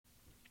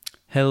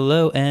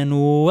Hello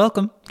and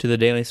welcome to the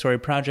Daily Story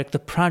Project, the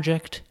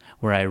project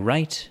where I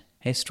write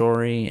a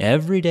story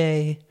every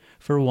day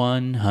for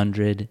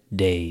 100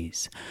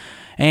 days.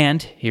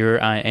 And here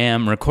I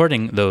am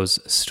recording those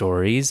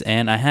stories,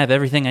 and I have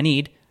everything I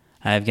need.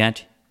 I've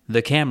got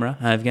the camera,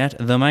 I've got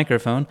the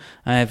microphone,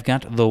 I've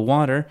got the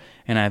water,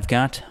 and I've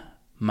got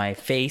my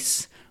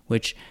face,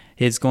 which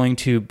is going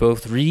to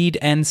both read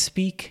and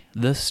speak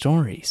the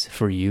stories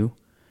for you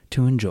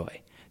to enjoy.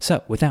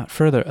 So, without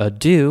further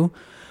ado,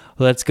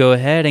 let's go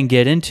ahead and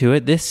get into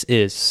it. This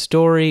is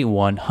story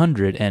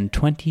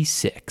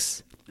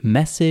 126,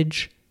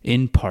 Message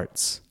in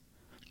Parts.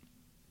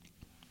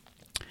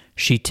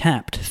 She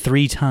tapped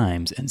 3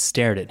 times and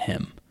stared at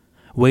him,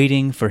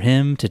 waiting for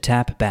him to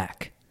tap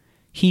back.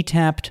 He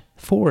tapped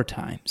 4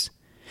 times.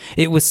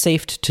 It was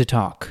safe to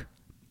talk,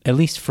 at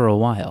least for a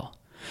while.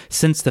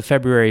 Since the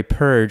February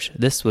purge,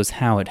 this was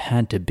how it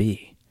had to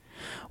be.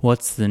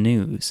 "What's the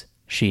news?"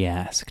 she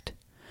asked.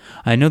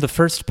 "I know the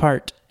first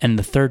part and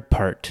the third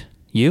part.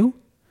 You?"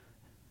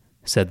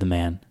 said the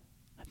man.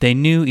 They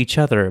knew each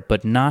other,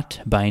 but not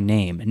by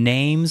name.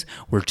 Names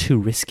were too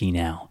risky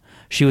now.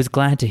 She was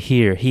glad to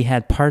hear he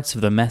had parts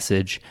of the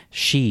message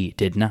she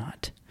did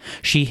not.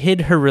 She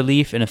hid her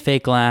relief in a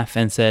fake laugh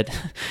and said,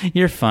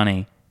 "You're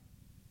funny."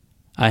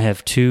 "I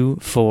have 2,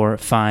 4,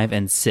 5,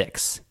 and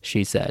 6,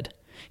 she said.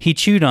 He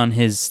chewed on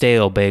his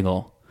stale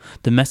bagel.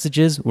 The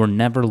messages were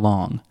never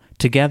long.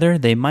 Together,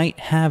 they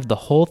might have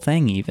the whole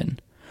thing even.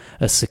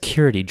 A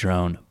security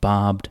drone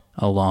bobbed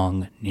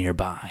along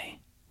nearby.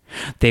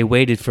 They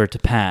waited for it to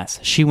pass.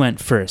 She went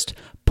first.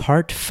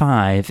 Part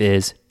 5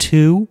 is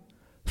 2,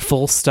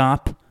 full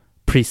stop,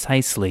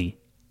 precisely.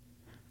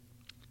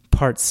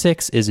 Part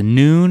 6 is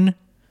noon,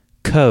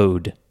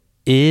 code,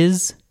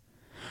 is...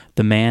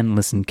 The man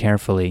listened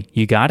carefully.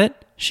 "You got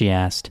it?" she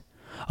asked.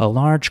 A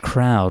large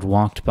crowd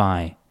walked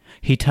by.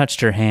 He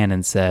touched her hand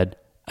and said,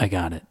 "I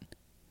got it."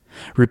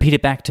 "Repeat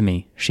it back to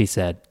me," she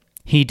said.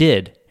 He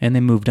did, and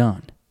they moved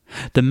on.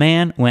 The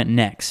man went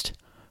next.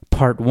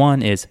 Part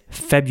 1 is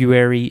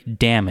February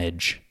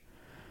damage.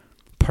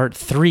 Part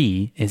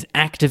 3 is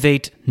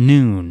activate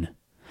noon.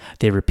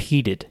 They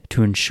repeated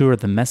to ensure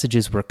the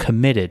messages were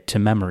committed to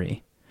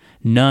memory.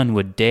 None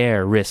would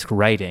dare risk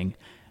writing,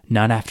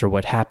 not after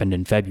what happened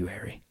in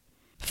February.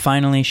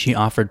 Finally, she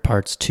offered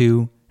parts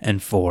 2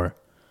 and 4.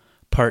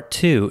 Part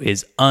 2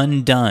 is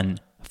undone,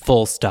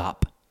 full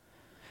stop.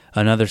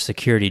 Another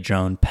security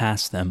drone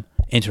passed them,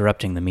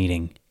 interrupting the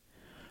meeting.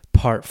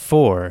 Part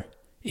 4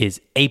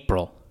 is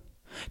April.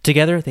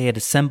 Together, they had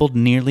assembled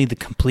nearly the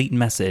complete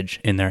message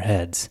in their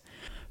heads.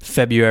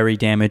 February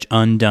damage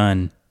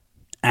undone.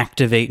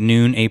 Activate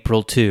noon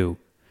April 2.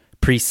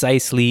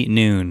 Precisely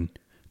noon.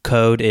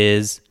 Code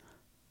is...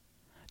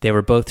 They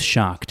were both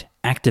shocked.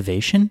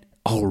 Activation?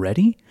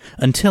 Already?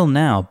 Until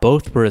now,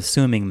 both were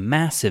assuming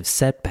massive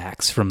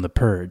setbacks from the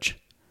purge.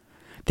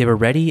 They were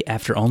ready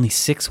after only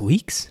 6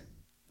 weeks?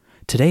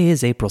 "Today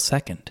is April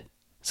 2nd,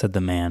 said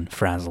the man,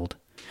 frazzled.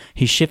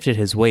 He shifted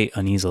his weight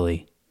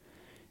uneasily.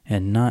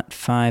 "And not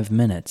 5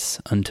 minutes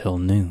until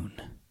noon,"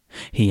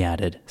 he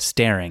added,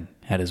 staring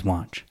at his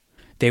watch.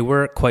 They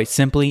were, quite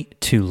simply,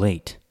 too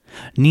late.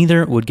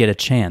 Neither would get a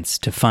chance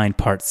to find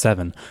Part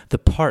 7, the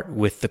part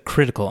with the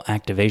critical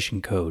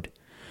activation code.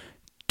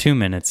 2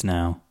 minutes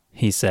now,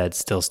 he said,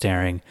 still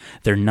staring.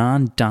 Their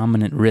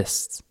non-dominant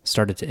wrists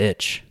started to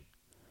itch.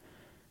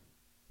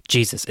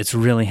 "Jesus, it's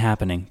really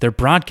happening. They're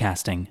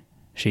broadcasting,"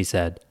 she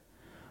said.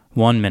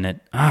 1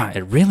 minute.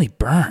 It really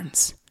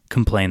burns,"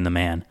 complained the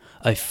man.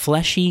 A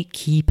fleshy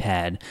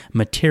keypad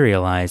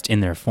materialized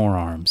in their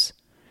forearms.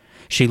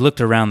 She looked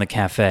around the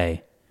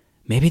cafe.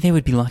 Maybe they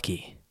would be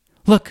lucky.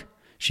 "Look,"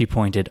 she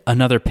pointed.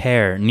 Another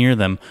pair near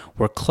them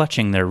were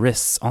clutching their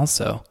wrists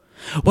also.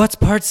 "What's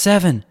Part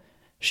 7?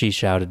 She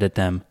shouted at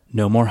them.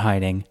 No more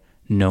hiding.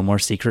 No more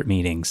secret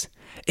meetings.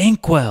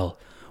 "Inkwell!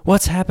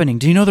 What's happening?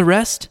 Do you know the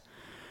rest?"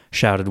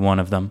 shouted one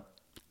of them.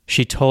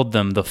 She told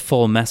them the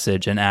full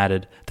message and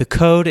added, "The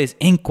code is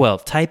Inkwell.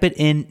 Type it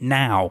in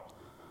now."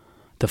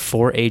 The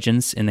 4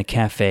 agents in the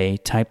cafe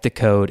typed the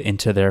code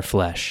into their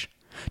flesh,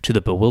 to the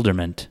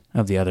bewilderment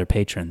of the other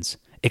patrons.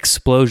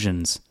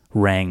 Explosions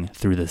rang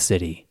through the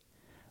city.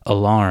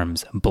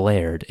 Alarms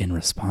blared in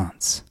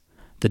response.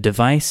 The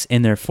device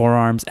in their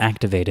forearms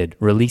activated,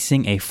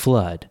 releasing a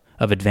flood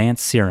of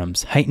advanced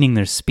serums, heightening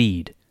their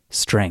speed,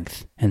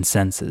 strength, and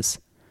senses.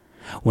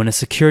 When a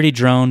security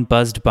drone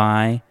buzzed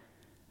by,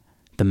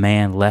 the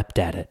man leapt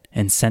at it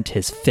and sent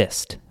his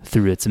fist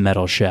through its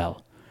metal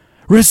shell.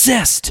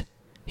 "Resist!"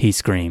 he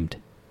screamed.